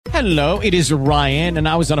Hello, it is Ryan, and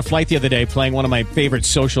I was on a flight the other day playing one of my favorite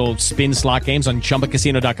social spin slot games on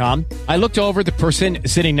ChumbaCasino.com. I looked over at the person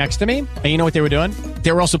sitting next to me, and you know what they were doing?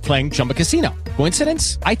 They were also playing Chumba Casino.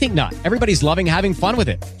 Coincidence? I think not. Everybody's loving having fun with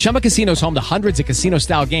it. Chumba Casino is home to hundreds of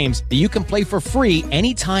casino-style games that you can play for free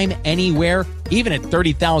anytime, anywhere, even at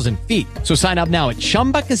 30,000 feet. So sign up now at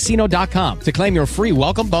ChumbaCasino.com to claim your free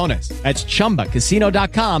welcome bonus. That's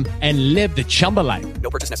ChumbaCasino.com and live the Chumba life.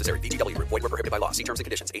 No purchase necessary. VGW. Void where prohibited by law. See terms and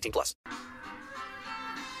conditions. 18+.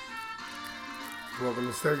 Welcome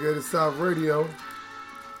to Segregated South Radio.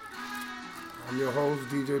 I'm your host,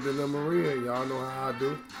 DJ Dela Maria. Y'all know how I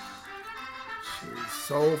do.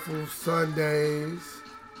 Soulful Sundays.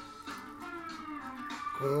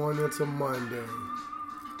 Going into Monday.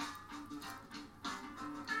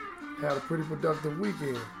 Had a pretty productive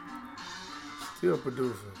weekend. Still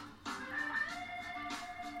producing.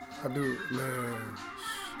 I do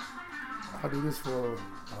this for a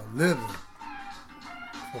living.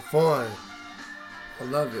 For fun. I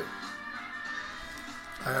love it.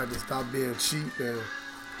 I had to stop being cheap and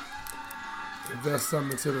invest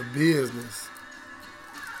something into the business.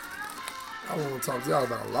 I want to talk to y'all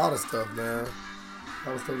about a lot of stuff, man. A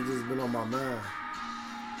lot of stuff has just been on my mind.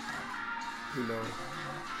 You know,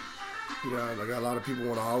 I got a lot of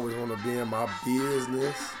people always want to be in my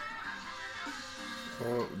business.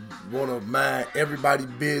 Want to mind everybody's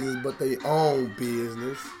business but their own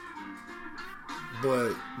business.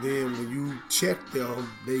 But then when you check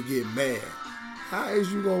them, they get mad. How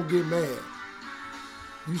is you going to get mad?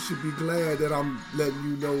 You should be glad that I'm letting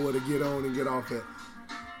you know where to get on and get off at.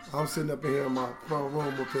 I'm sitting up in here in my front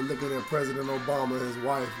room up here looking at President Obama and his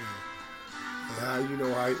wife. And how, you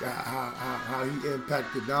know, how he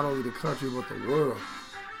impacted not only the country but the world.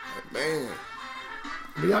 Like, man.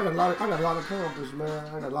 I mean, I got a lot accomplished, man.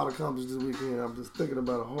 I got a lot accomplished this weekend. I'm just thinking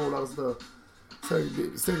about a whole lot of stuff.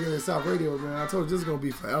 Segregated South Radio, man. I told you this is gonna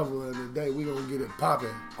be forever, and today we gonna get it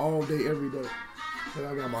popping all day, every day. And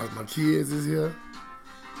I got my kids is here,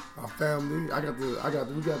 my family. We got to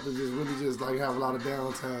just really just like have a lot of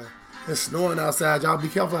downtime. It's snowing outside. Y'all be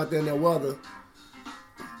careful out there in that weather.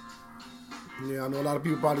 Yeah, I know a lot of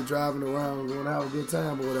people probably driving around going to have a good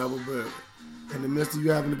time or whatever, but in the midst of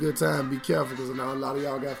you having a good time, be careful because I know a lot of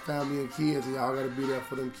y'all got family and kids, and y'all got to be there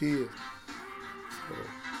for them kids. So,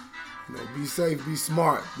 you know, be safe, be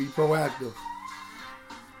smart, be proactive.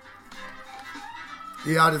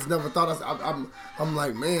 Yeah, I just never thought. I'm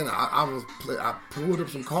like, man, I pulled up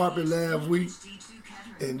some carpet last week,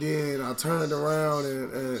 and then I turned around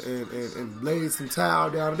and laid some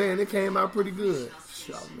tile down there, and it came out pretty good.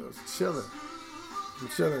 I'm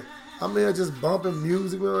chilling. I'm here just bumping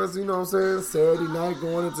music with us, you know what I'm saying? Saturday night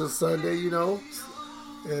going into Sunday, you know.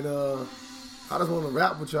 And I just want to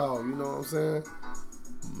rap with y'all, you know what I'm saying?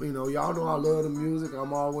 You know, y'all know I love the music.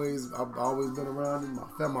 I've always been around it.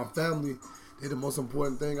 My family, they're the most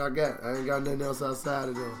important thing I got. I ain't got nothing else outside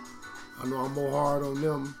of them. I know I'm more hard on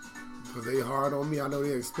them because they hard on me. I know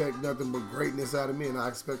they expect nothing but greatness out of me, and I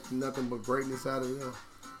expect nothing but greatness out of them.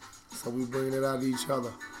 So we bringing it out of each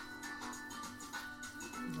other.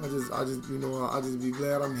 I just be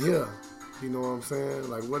glad I'm here. You know what I'm saying?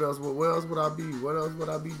 Like, where else would I be? What else would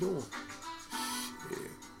I be doing? Shit.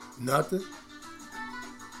 Nothing.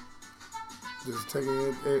 Just taking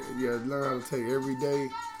it, learn how to take every day,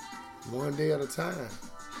 one day at a time.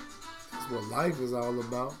 That's what life is all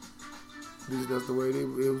about. At least that's the way it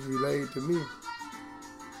was relayed to me.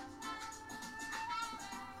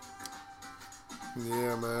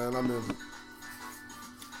 Yeah, man, I've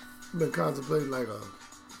been contemplating like a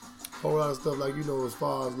whole lot of stuff, like, you know, as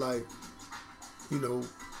far as like, you know,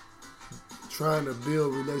 trying to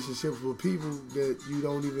build relationships with people that you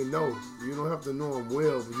don't even know. You don't have to know them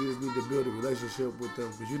well, but you just need to build a relationship with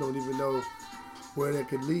them because you don't even know where that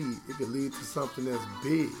could lead. It could lead to something that's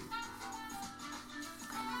big.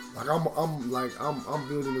 Like I'm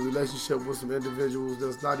building a relationship with some individuals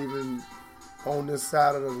that's not even on this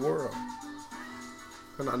side of the world.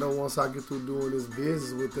 And I know once I get through doing this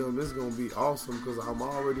business with them, it's going to be awesome because I'm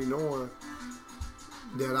already knowing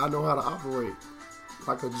that I know how to operate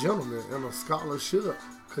like a gentleman and a scholar should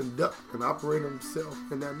conduct and operate himself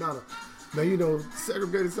in that manner. Man, you know,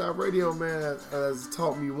 Segregated South Radio, man, has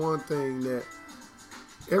taught me one thing, that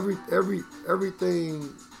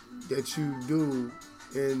everything that you do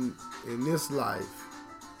in this life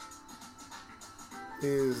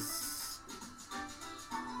is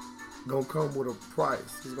gonna come with a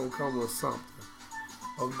price. It's gonna come with something,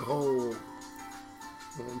 a goal. You know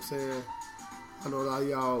what I'm saying? I know a lot of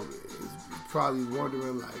y'all is probably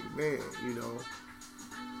wondering, like, man, you know,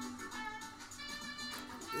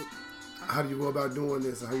 how do you go about doing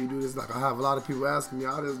this? How you do this? Like I have a lot of people asking me.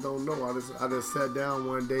 I just don't know. I just sat down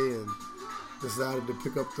one day and decided to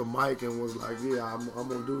pick up the mic and was like, yeah, I'm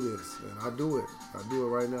gonna do this, and I do it. I do it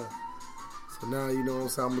right now. So now, you know what I'm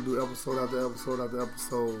saying, I'm gonna do episode after episode after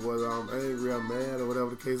episode, whether I'm angry or mad or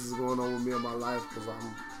whatever the case is going on with me in my life, because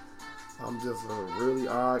I'm just a really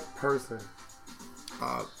odd person.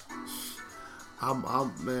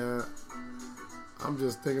 I'm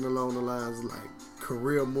just thinking along the lines of like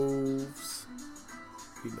career moves,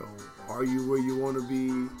 you know, are you where you want to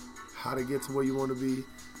be, how to get to where you want to be,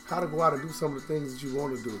 how to go out and do some of the things that you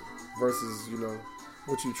want to do versus, you know,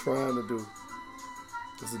 what you're trying to do.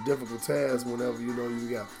 It's a difficult task whenever, you know, you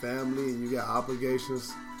got family and you got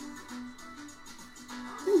obligations.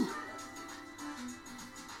 Whew.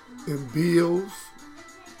 And bills.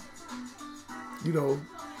 You know,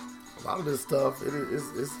 a lot of this stuff,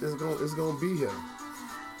 it's gonna be here.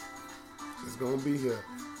 It's gonna be here.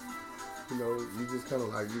 You know, you just kind of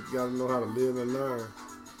like, you gotta know how to live and learn.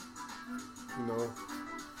 You know,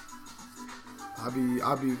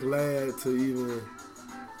 I'll be glad to even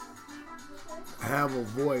have a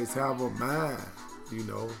voice, have a mind, you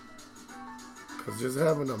know, because just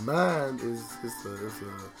having a mind is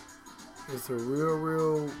a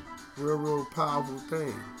real powerful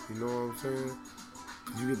thing. You know what I'm saying?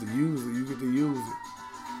 Cause you get to use it.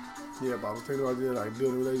 Yeah, but I was thinking about this, like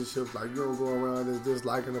building relationships. Like you don't go around just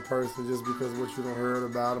disliking a person just because of what you done heard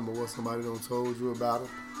about them or what somebody done told you about them.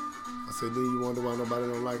 I said, then you wonder why nobody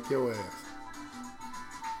don't like your ass.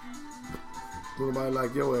 Nobody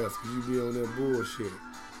like your ass because you be on that bullshit.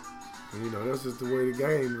 And you know, that's just the way the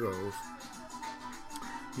game goes.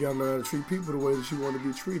 You gotta learn to treat people the way that you want to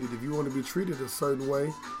be treated. If you want to be treated a certain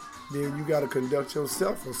way, then you gotta conduct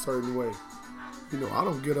yourself a certain way. You know, I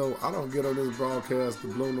don't get on this broadcast to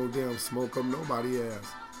blow no damn smoke up nobody's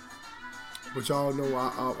ass. But y'all know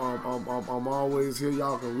I'm always here.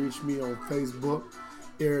 Y'all can reach me on Facebook,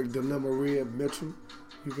 Eric Dilemma Red Mitchell.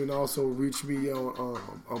 You can also reach me on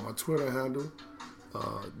my Twitter handle,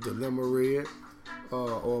 Dilemma Red,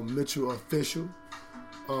 or Mitchell Official.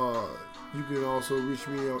 You can also reach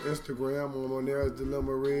me on Instagram. I'm on there as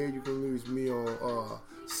Dilemma Red. You can reach me on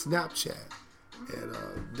Snapchat at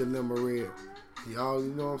Dilemma Red. Y'all,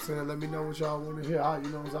 you know what I'm saying? Let me know what y'all want to hear. I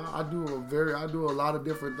do a lot of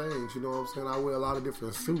different things. You know what I'm saying? I wear a lot of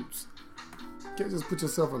different suits. You can't just put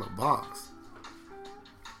yourself in a box.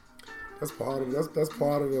 That's part of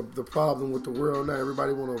the problem with the world now.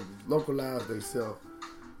 Everybody want to localize themselves.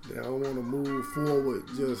 They don't want to move forward,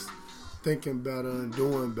 just thinking better and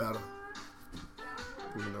doing better.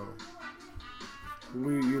 You know,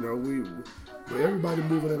 everybody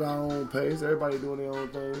moving at our own pace. Everybody doing their own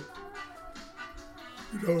thing.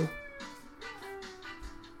 You know,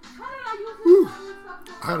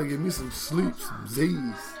 I gotta get me some sleep, some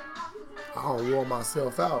Z's. I don't wore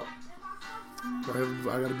myself out. I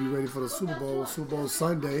gotta be ready for the Super Bowl. Super Bowl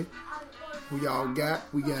Sunday. We got the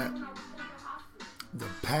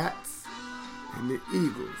Pats and the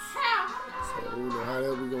Eagles. So you know how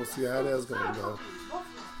that we gonna see how that's gonna go.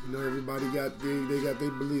 You know, everybody got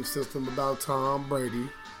their belief system about Tom Brady.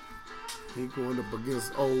 He going up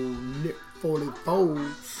against old Nick Foley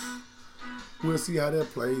Foles. We'll see how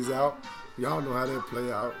that plays out. Y'all know how that play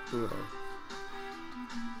out. You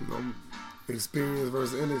know, experience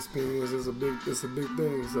versus inexperience is a big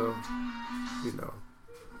thing. So, you know.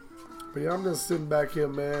 But yeah, I'm just sitting back here,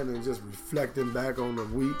 man, and just reflecting back on the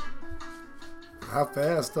week. How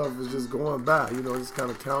fast stuff is just going by. You know, just kind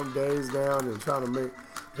of counting days down and trying to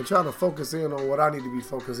focus in on what I need to be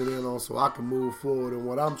focusing in on so I can move forward in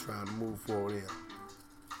what I'm trying to move forward in.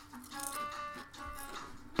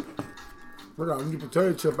 We're going to get the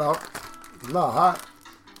potato chip out. It's not hot.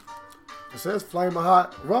 It says flaming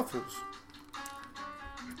hot Ruffles.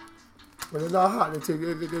 But they're not hot.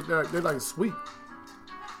 They're like sweet.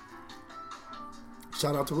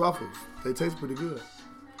 Shout out to Ruffles. They taste pretty good.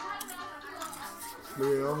 But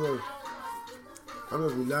yeah, I'm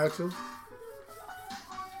just relaxing.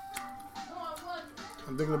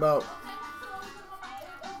 I'm thinking about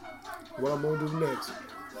what I'm going to do next.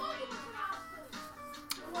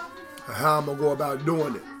 And how I'm going to go about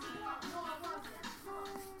doing it.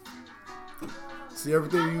 See,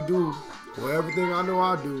 everything you do, or everything I know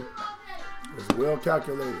I do, is well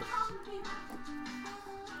calculated.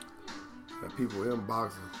 Got people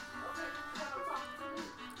inboxing.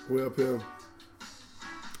 Way up here.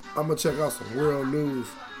 I'm going to check out some world news.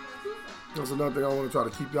 That's another thing I want to try to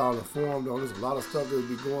keep y'all informed on. There's a lot of stuff that'll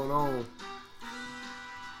be going on.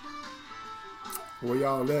 Where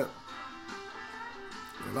y'all at?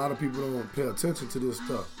 A lot of people don't pay attention to this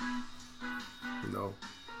stuff. You know?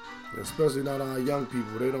 Especially not our young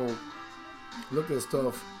people. They don't look at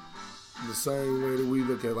stuff the same way that we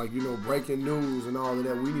look at, like, breaking news and all of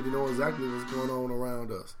that. We need to know exactly what's going on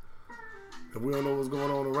around us. If we don't know what's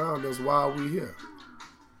going on around us, why are we here?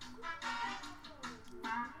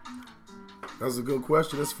 That's a good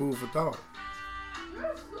question. That's food for thought.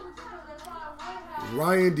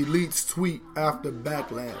 Ryan deletes tweet after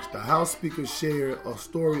backlash. The House Speaker shared a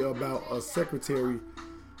story about a secretary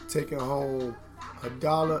taking home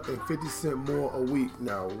 $1.50 more a week.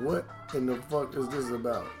 Now, what in the fuck is this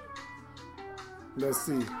about? Let's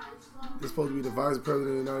see. It's supposed to be the Vice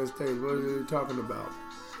President of the United States. What are they talking about?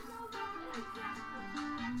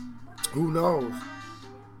 Who knows?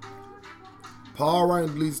 Paul Ryan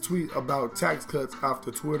deletes tweet about tax cuts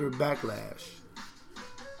after Twitter backlash.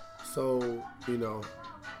 So, they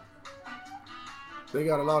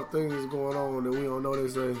got a lot of things going on that we don't know.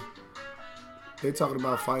 They talking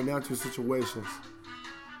about financial situations.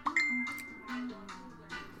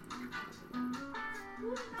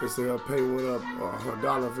 They say her pay went up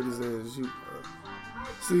 $1.50.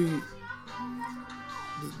 See,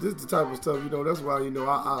 this is the type of stuff, that's why,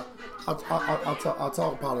 I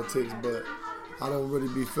talk politics, but I don't really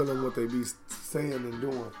be feeling what they be saying and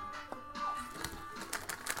doing.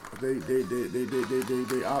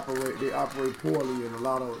 They operate poorly in a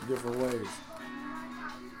lot of different ways.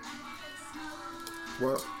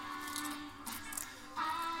 Well,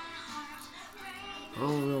 I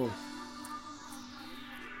don't know.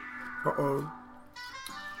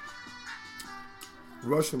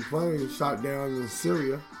 Russian plane shot down in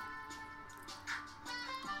Syria.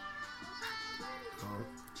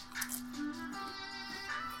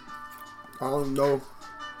 I don't know.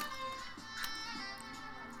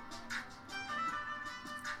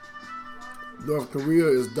 North Korea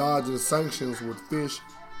is dodging sanctions with fish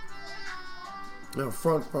and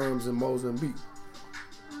front farms in Mozambique.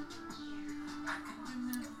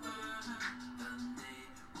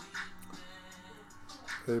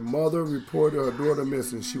 A mother reported her daughter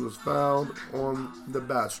missing. She was found on The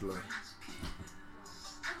Bachelor.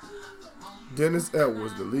 Dennis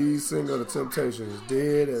Edwards, the lead singer of The Temptations,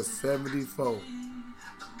 dead at 74.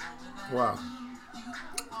 Wow.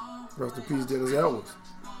 Rest in peace, Dennis Edwards.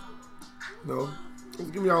 Let's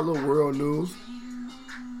give me y'all a little world news.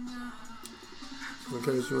 In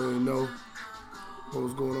case you ain't know what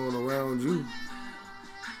was going on around you.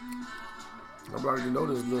 I'd like to know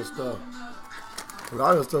this little stuff. A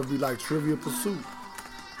lot of stuff be like Trivia Pursuit.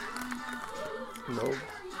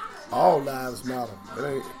 All lives matter. It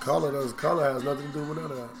ain't color has nothing to do with none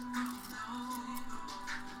of that.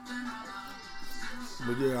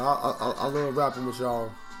 But yeah, I love rapping with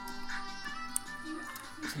y'all.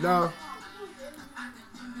 Now,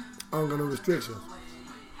 I'm gonna restrictions.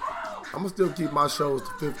 I'm gonna still keep my shows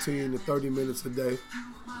to 15 to 30 minutes a day.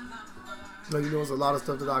 Now, it's a lot of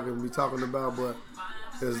stuff that I can be talking about, but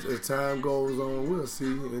as time goes on, we'll see.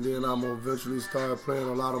 And then I'm gonna eventually start playing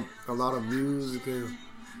a lot of music and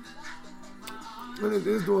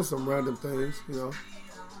it's doing some random things,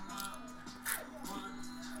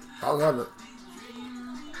 I love it.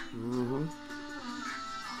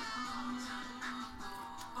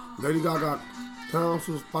 Lady Gaga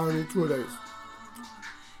cancels final tour dates.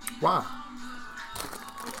 Why?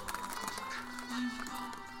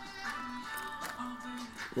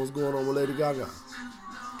 What's going on with Lady Gaga?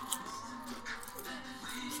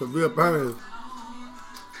 Severe pain.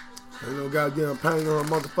 Ain't no goddamn pain in her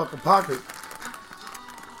motherfucking pocket.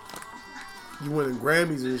 You winning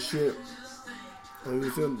Grammys and shit. And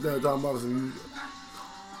you sitting there talking about some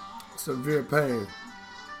severe pain.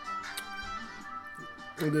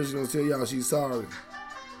 And then she's gonna tell y'all she's sorry.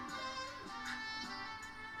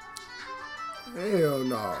 Hell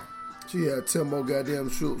no. She had 10 more goddamn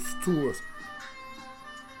tours.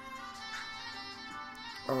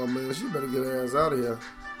 Oh man, she better get her ass out of here.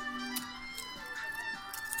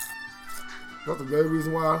 That's the very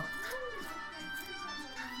reason why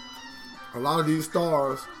a lot of these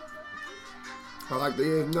stars are like they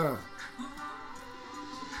is now.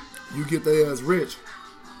 You get their ass rich,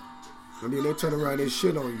 and then they turn around and they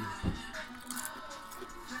shit on you.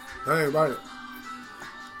 That ain't right.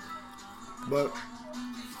 But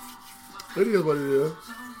it is what it is.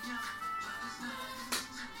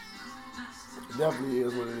 It definitely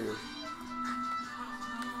is what it is.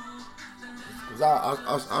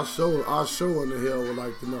 Cause I sure in the hell would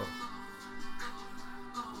like to know.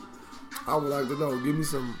 I would like to know. Give me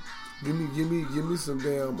some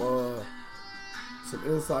damn some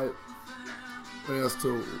insight as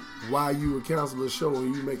to why you would cancel a show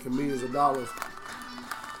and you making millions of dollars,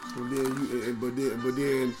 and then but then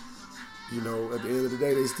at the end of the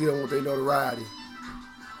day they still want their notoriety.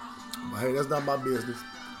 But hey, that's not my business.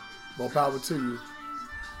 More power to you.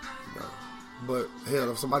 No. But hell,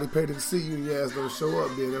 if somebody paid to see you and your ass don't show up,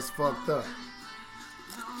 then that's fucked up.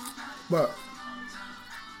 But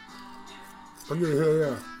I'm getting here,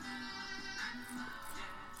 yeah.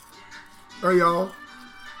 Hey y'all,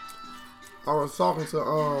 I was talking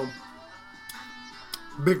to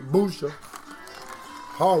Big Booster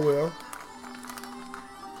Harwell,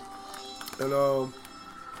 and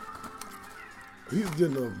he's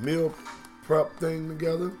getting a meal prep thing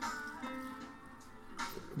together.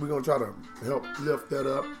 We're gonna try to help lift that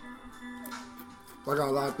up. I got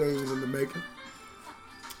a lot of things in the making.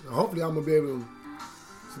 Hopefully I'm gonna be able to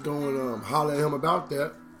go and holler at him about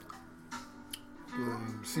that.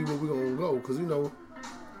 See where we're gonna go, because you know,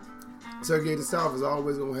 Segregated South is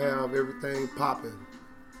always gonna have everything popping,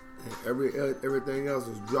 and everything else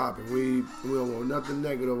is dropping. We don't want nothing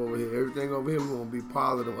negative over here. Everything over here we want to be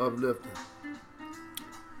positive, uplifting.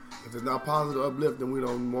 If it's not positive, uplifting, we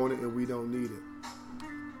don't want it and we don't need it.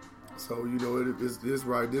 So you know, this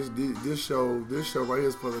right. This show right here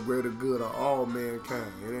is for the greater good of all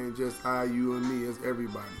mankind. It ain't just I, you, and me. It's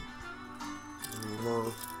everybody.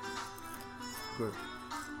 But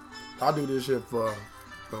I do this shit for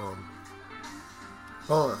fun,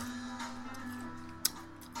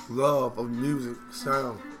 love of music,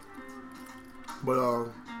 sound. But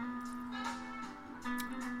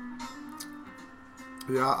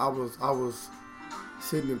yeah, I was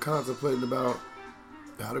sitting and contemplating about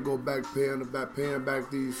how to go back paying back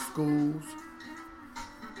these schools,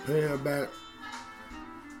 paying back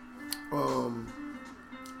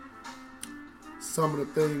some of the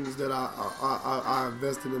things that I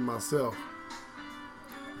invested in myself.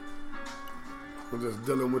 I'm just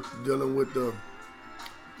dealing with the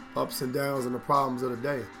ups and downs and the problems of the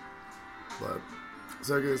day. But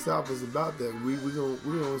Segregated South is about that. We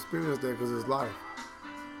gonna experience that because it's life.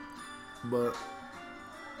 But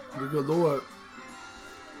the good Lord,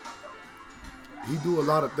 He do a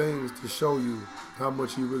lot of things to show you how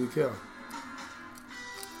much He really cares.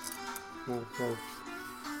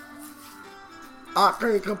 I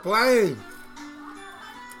can't complain.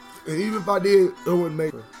 And even if I did, it wouldn't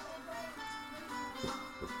make it.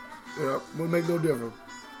 Yeah, wouldn't make no difference.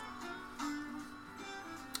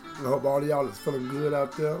 I hope all of y'all is feeling good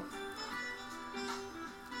out there.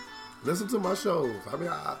 Listen to my shows. I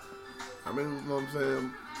mean, you know what I'm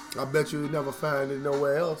saying? I bet you never find it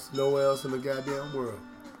nowhere else in the goddamn world.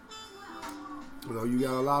 You know, you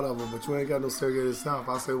got a lot of them, but you ain't got no Segregated South.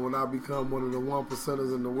 I say when I become one of the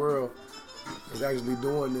 1%ers in the world that's actually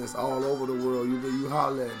doing this all over the world, you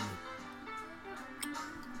holler at me.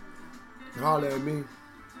 Holler at me.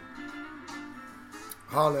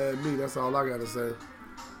 Holler at me, that's all I gotta say.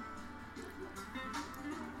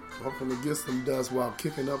 I'm gonna get some dust while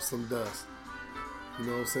kicking up some dust. You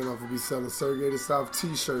know what I'm saying? I'm gonna be selling Segregated South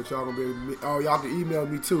t-shirts. Y'all gonna be y'all can email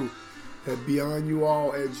me too at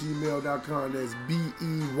beyonduall@gmail.com. That's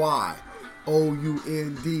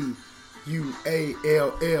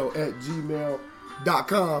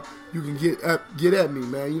BEYOUNDUALL@gmail.com. You can get at me,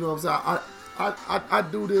 man. You know what I'm saying? I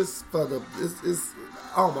do this for the it's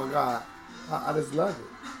oh my God. I just love it.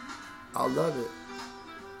 I love it.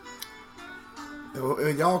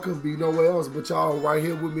 And y'all can be nowhere else, but y'all right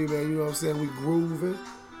here with me, man. You know what I'm saying? We grooving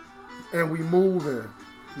and we moving.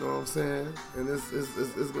 You know what I'm saying? And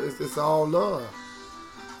it's all love.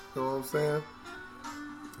 You know what I'm saying?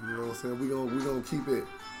 You know what I'm saying? We gonna keep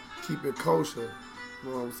it kosher. You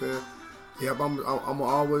know what I'm saying? Yep, I'm gonna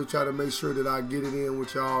always try to make sure that I get it in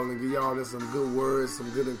with y'all and give y'all some good words, some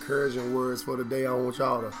good encouraging words for the day. I want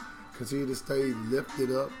y'all to continue to stay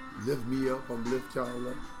lifted up, lift me up, I'm lift y'all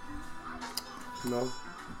up. You know?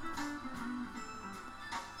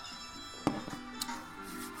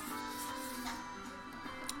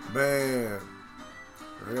 Man, I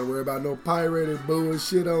ain't gotta worry about no pirated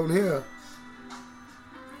bullshit on here.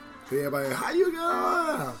 Everybody, how you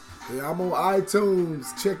going? Yeah, I'm on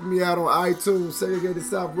iTunes. Check me out on iTunes, Segregated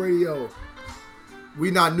South Radio. We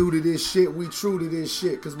not new to this shit. We true to this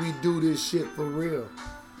shit because we do this shit for real.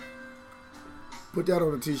 Put that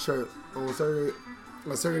on a t-shirt. On a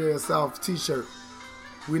Segregated South t-shirt.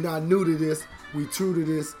 We not new to this. We true to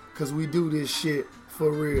this because we do this shit for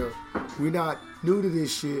real. We not new to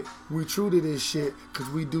this shit. We true to this shit because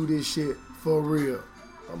we do this shit for real.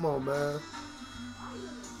 Come on, man.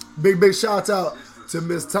 Big shout out to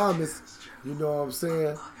Miss Thomas. You know what I'm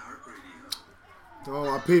saying? To all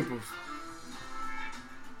my peoples.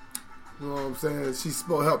 You know what I'm saying? She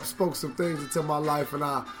spoke some things into my life, and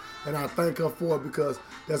I thank her for it because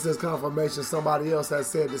that's just confirmation. Somebody else has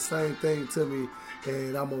said the same thing to me,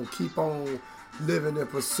 and I'm gonna keep on living and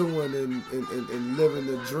pursuing and living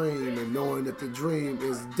the dream and knowing that the dream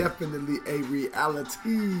is definitely a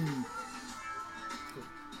reality.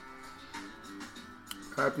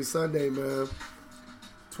 Happy Sunday, man.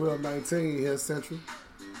 12:19 here Central.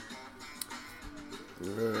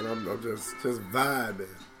 Man, I'm just vibing.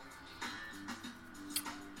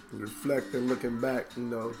 Reflecting, looking back,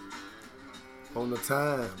 on the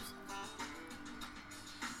times.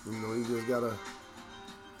 You just gotta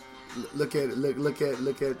look at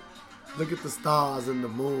the stars and the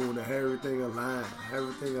moon and everything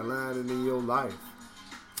aligning in your life.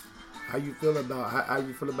 How you feel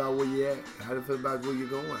about where you at? How do you feel about where you're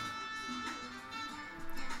going?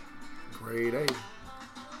 Grade A.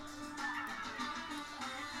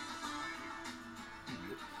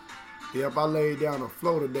 Yep, I laid down on the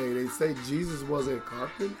floor today. They say Jesus was a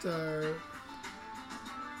carpenter.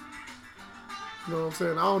 You know what I'm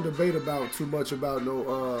saying? I don't debate about too much about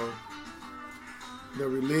no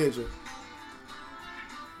religion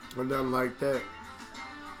or nothing like that.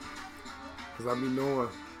 Cause I be knowing.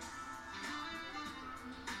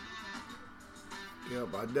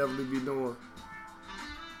 Yep, I definitely be knowing.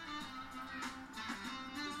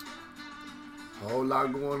 A whole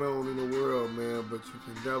lot going on in the world, man, but you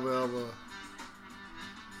can never ever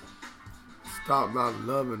stop not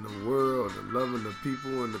loving the world and loving the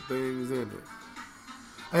people and the things in it.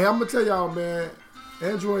 Hey, I'm gonna tell y'all, man,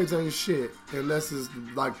 Androids ain't shit unless it's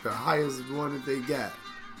like the highest one that they got.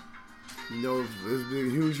 It's been a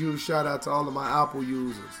huge shout out to all of my Apple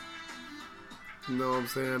users. You know what I'm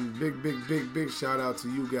saying? Big shout out to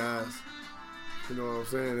you guys. You know what I'm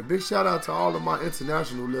saying? A big shout out to all of my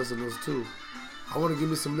international listeners too. I want to give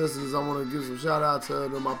me some listeners. I want to give some shout out to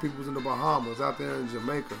my peoples in the Bahamas, out there in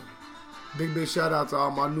Jamaica. Big shout out to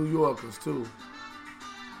all my New Yorkers too.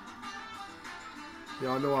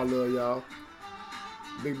 Y'all know I love y'all.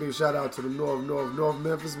 Big shout out to the North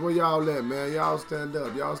Memphis. Where y'all at, man? Y'all stand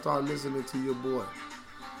up. Y'all start listening to your boy.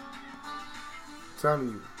 I'm telling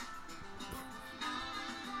you.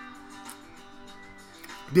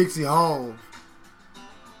 Dixie Holmes.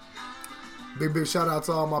 Big shout out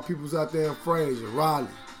to all my peoples out there in Fraser, Raleigh.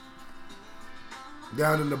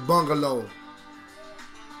 Down in the bungalow.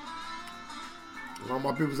 All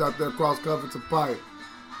my peoples out there across Covington Pike.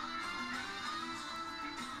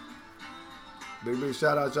 Big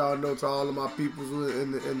shout out, y'all know, to all of my peoples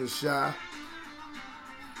in the Chi.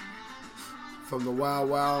 From the Wild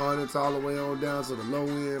Hundreds all the way on down to the low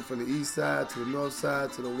end, from the east side to the north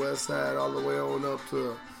side to the west side, all the way on up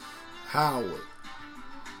to Howard.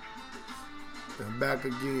 And back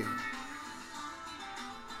again.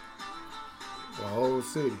 The whole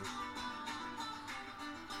city.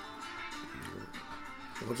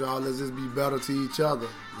 I want y'all, let's just be better to each other.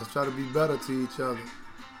 Let's try to be better to each other.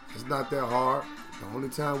 It's not that hard. The only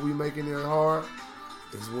time we making it hard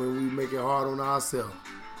is when we make it hard on ourselves.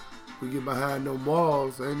 We get behind no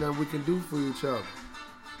walls, ain't nothing we can do for each other.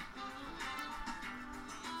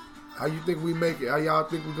 How you think we make it? How y'all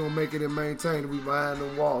think we gonna make it and maintain it? We behind no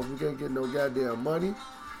walls. We can't get no goddamn money.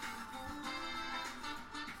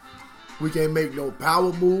 We can't make no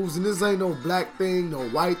power moves. And this ain't no black thing, no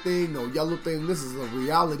white thing, no yellow thing. This is a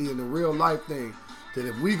reality and a real life thing. That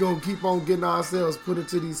if we gonna keep on getting ourselves put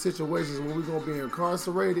into these situations where we gonna be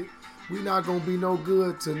incarcerated, we not gonna be no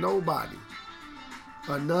good to nobody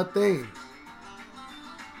or nothing.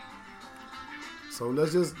 So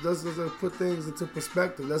let's just put things into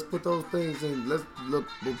perspective. Let's put those things in. We'll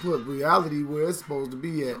put reality where it's supposed to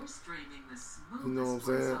be at. You know what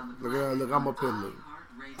I'm saying? Look, I'm up here. Look,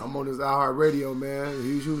 I'm on this iHeartRadio, man.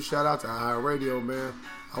 Huge shout out to iHeartRadio, man.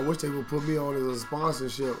 I wish they would put me on as a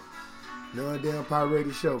sponsorship. No damn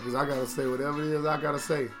pirated show, because I gotta say whatever it is I gotta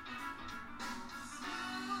say.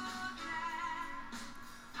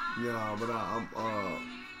 Yeah, but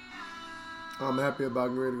I'm happy about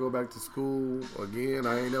getting ready to go back to school again.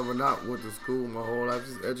 I ain't never not went to school my whole life,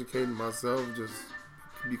 just educating myself, just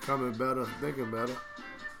becoming better, thinking better.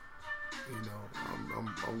 You know,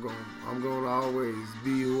 I'm going to always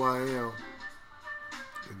be who I am.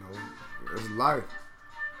 You know, it's life.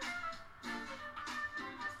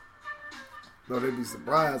 No, they be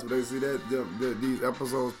surprised when they see that these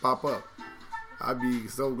episodes pop up. I'd be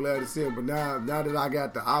so glad to see them. But now that I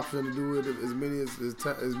got the option to do it as many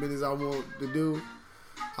as I want to do,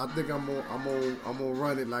 I think I'm gonna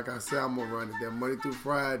run it like I said I'm gonna run it. That Monday through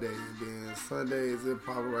Friday, and then Sundays it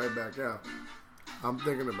pop right back out. I'm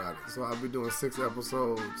thinking about it. So I'll be doing 6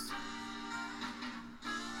 episodes.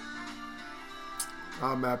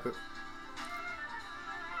 I'll map it.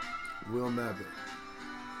 We'll map it.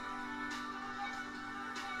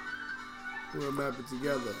 We'll map it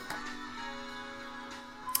together.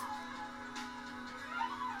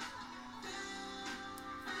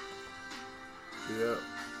 Yeah.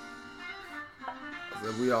 I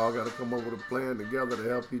said we all got to come up with a plan together to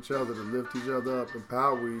help each other, to lift each other up,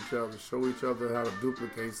 empower each other, show each other how to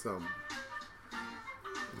duplicate something.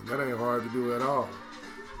 And that ain't hard to do at all.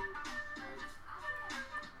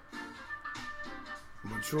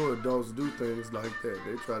 Mature adults do things like that.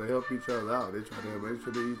 They try to help each other out. They try to make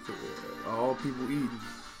sure they eat all people eating.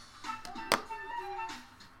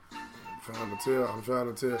 I'm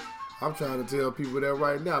trying to tell people that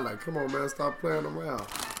right now. Like, come on, man, stop playing around.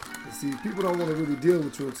 And see, people don't want to really deal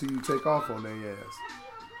with you until you take off on their ass.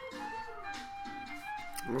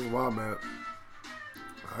 That's why, man.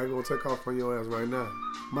 I ain't gonna take off on your ass right now.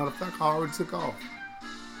 Matter of fact, I already took off.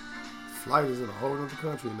 Flight is in a whole other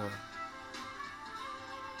country now.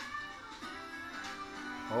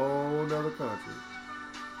 Whole nother country.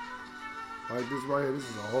 Like this right here, this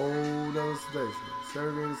is a whole nother station.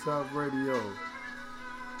 Saturday in South Radio.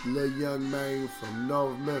 Little young man from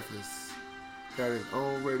North Memphis. Got his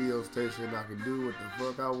own radio station. I can do what the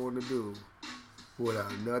fuck I want to do without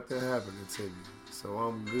nothing happening to me. So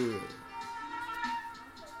I'm good.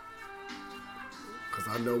 Cause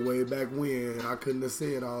I know way back when I couldn't have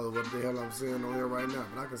said all of what the hell I'm saying on here right now.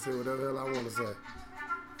 But I can say whatever the hell I want to say.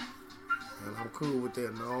 And I'm cool with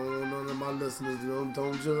that. No, none of my listeners,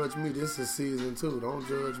 don't judge me. This is season 2. Don't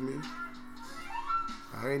judge me.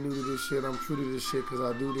 I ain't new to this shit. I'm true to this shit because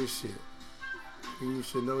I do this shit. And you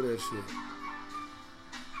should know that shit.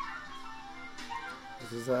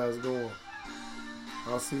 This is how it's going.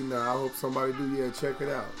 I'll see now. I hope somebody do. Yeah, check it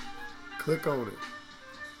out. Click on it.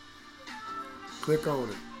 Click on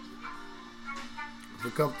it. If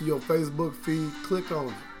it comes to your Facebook feed, click on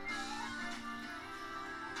it.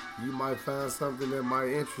 You might find something that might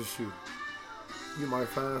interest you. You might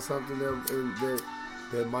find something that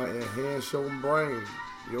might enhance your brain,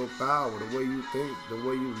 your power, the way you think, the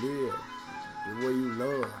way you live, the way you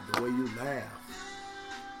love, the way you laugh.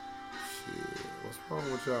 Shit, what's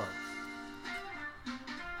wrong with y'all?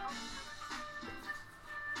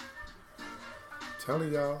 I'm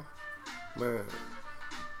telling y'all, man,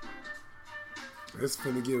 it's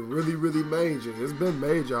finna get really, really major. It's been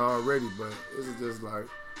major already, but it's just like,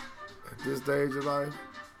 at this stage of life,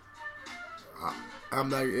 I'm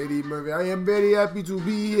like Eddie Murphy. I am very happy to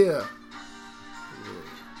be here.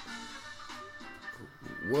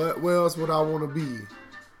 Where else would I want to be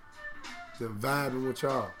than vibing with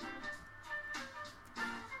y'all?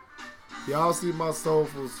 Y'all see my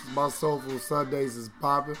soulful Sundays is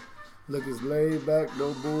popping. Look, it's laid back,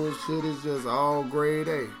 no bullshit. It's just all grade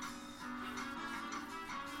A.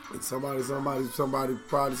 And somebody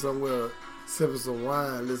probably somewhere sipping some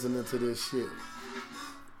wine, listening to this shit.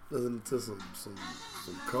 Listening to some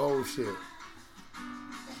cold shit.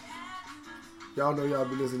 Y'all know y'all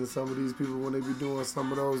be listening to some of these people when they be doing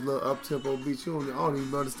some of those little up-tempo beats. I don't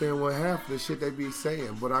even understand what half of the shit they be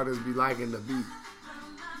saying, but I just be liking the beat.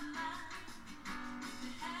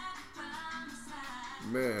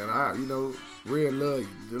 Man, real love you.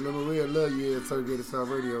 The little real love you is Segregated Sound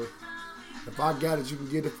Radio. If I got it, you can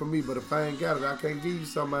get it from me, but if I ain't got it, I can't give you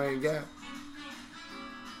something I ain't got.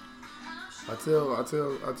 I tell a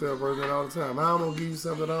person all the time, how I'm gonna give you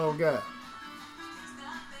something I don't got?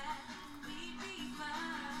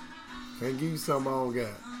 Can't give you something I don't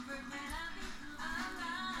got.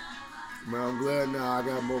 Man, I'm glad now I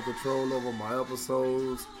got more control over my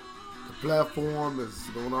episodes. The platform is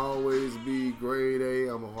gonna always be grade A.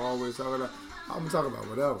 I'm gonna talk about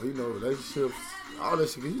whatever, relationships, all that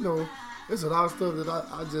shit. There's a lot of stuff that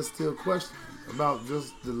I just still question about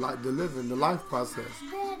just the life process.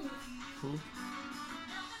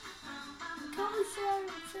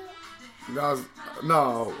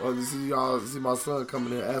 Y'all see my son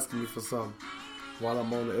coming in asking me for something while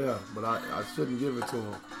I'm on the air, but I shouldn't give it to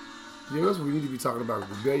him. Yeah, that's what we need to be talking about,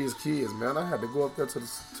 rebellious kids, man. I had to go up there to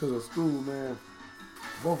the school, man.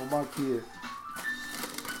 Both of my kids,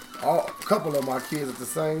 a couple of my kids at the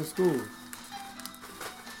same school.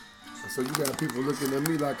 So you got people looking at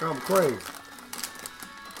me like I'm crazy.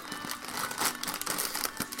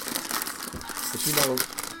 But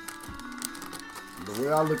the way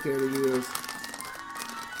I look at it is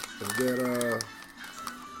that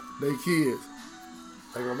they kids.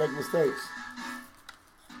 They gonna make mistakes.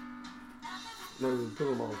 Let me put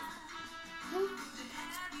them on.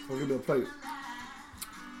 Don't give me a plate.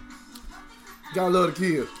 You gotta love the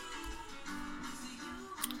kids.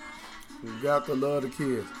 You got to love the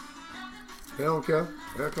kids. They don't care.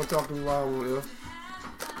 They'll come talk to me while I'm on here.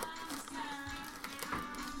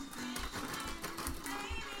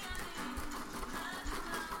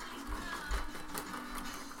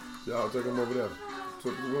 Y'all take them over there.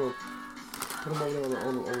 Put them over there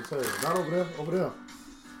on the table. Not over there, over there.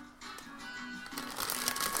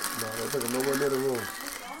 I took them nowhere near the room.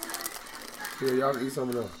 Here, y'all can eat some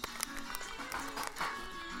of them.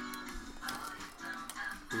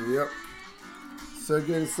 Yep.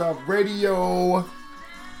 Circuit South Radio.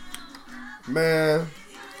 Man,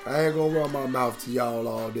 I ain't gonna run my mouth to y'all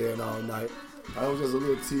all day and all night. I was just a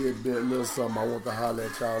little tidbit, a little something I want to holler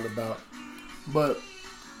at y'all about. But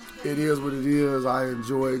it is what it is. I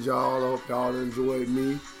enjoyed y'all. I hope y'all enjoyed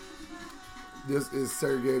me. This is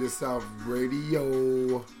Segregated South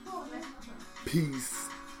Radio. Peace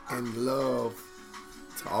and love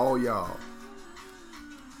to all y'all.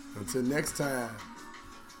 Until next time,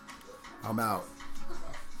 I'm out.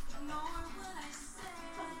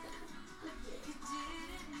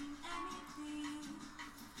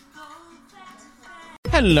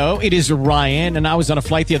 Hello, it is Ryan, and I was on a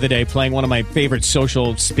flight the other day playing one of my favorite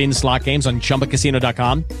social spin slot games on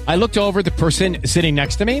chumbacasino.com. I looked over at the person sitting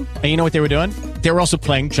next to me, and you know what they were doing? They were also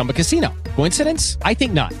playing Chumba Casino. Coincidence? I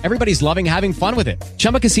think not. Everybody's loving having fun with it.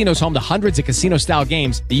 Chumba Casino is home to hundreds of casino-style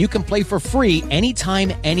games that you can play for free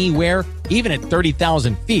anytime, anywhere, even at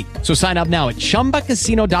 30,000 feet. So sign up now at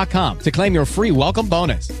chumbacasino.com to claim your free welcome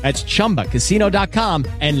bonus. That's chumbacasino.com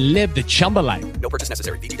and live the Chumba life. No purchase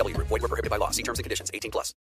necessary. VGW Group. Void where prohibited by law. See terms and conditions. 18+.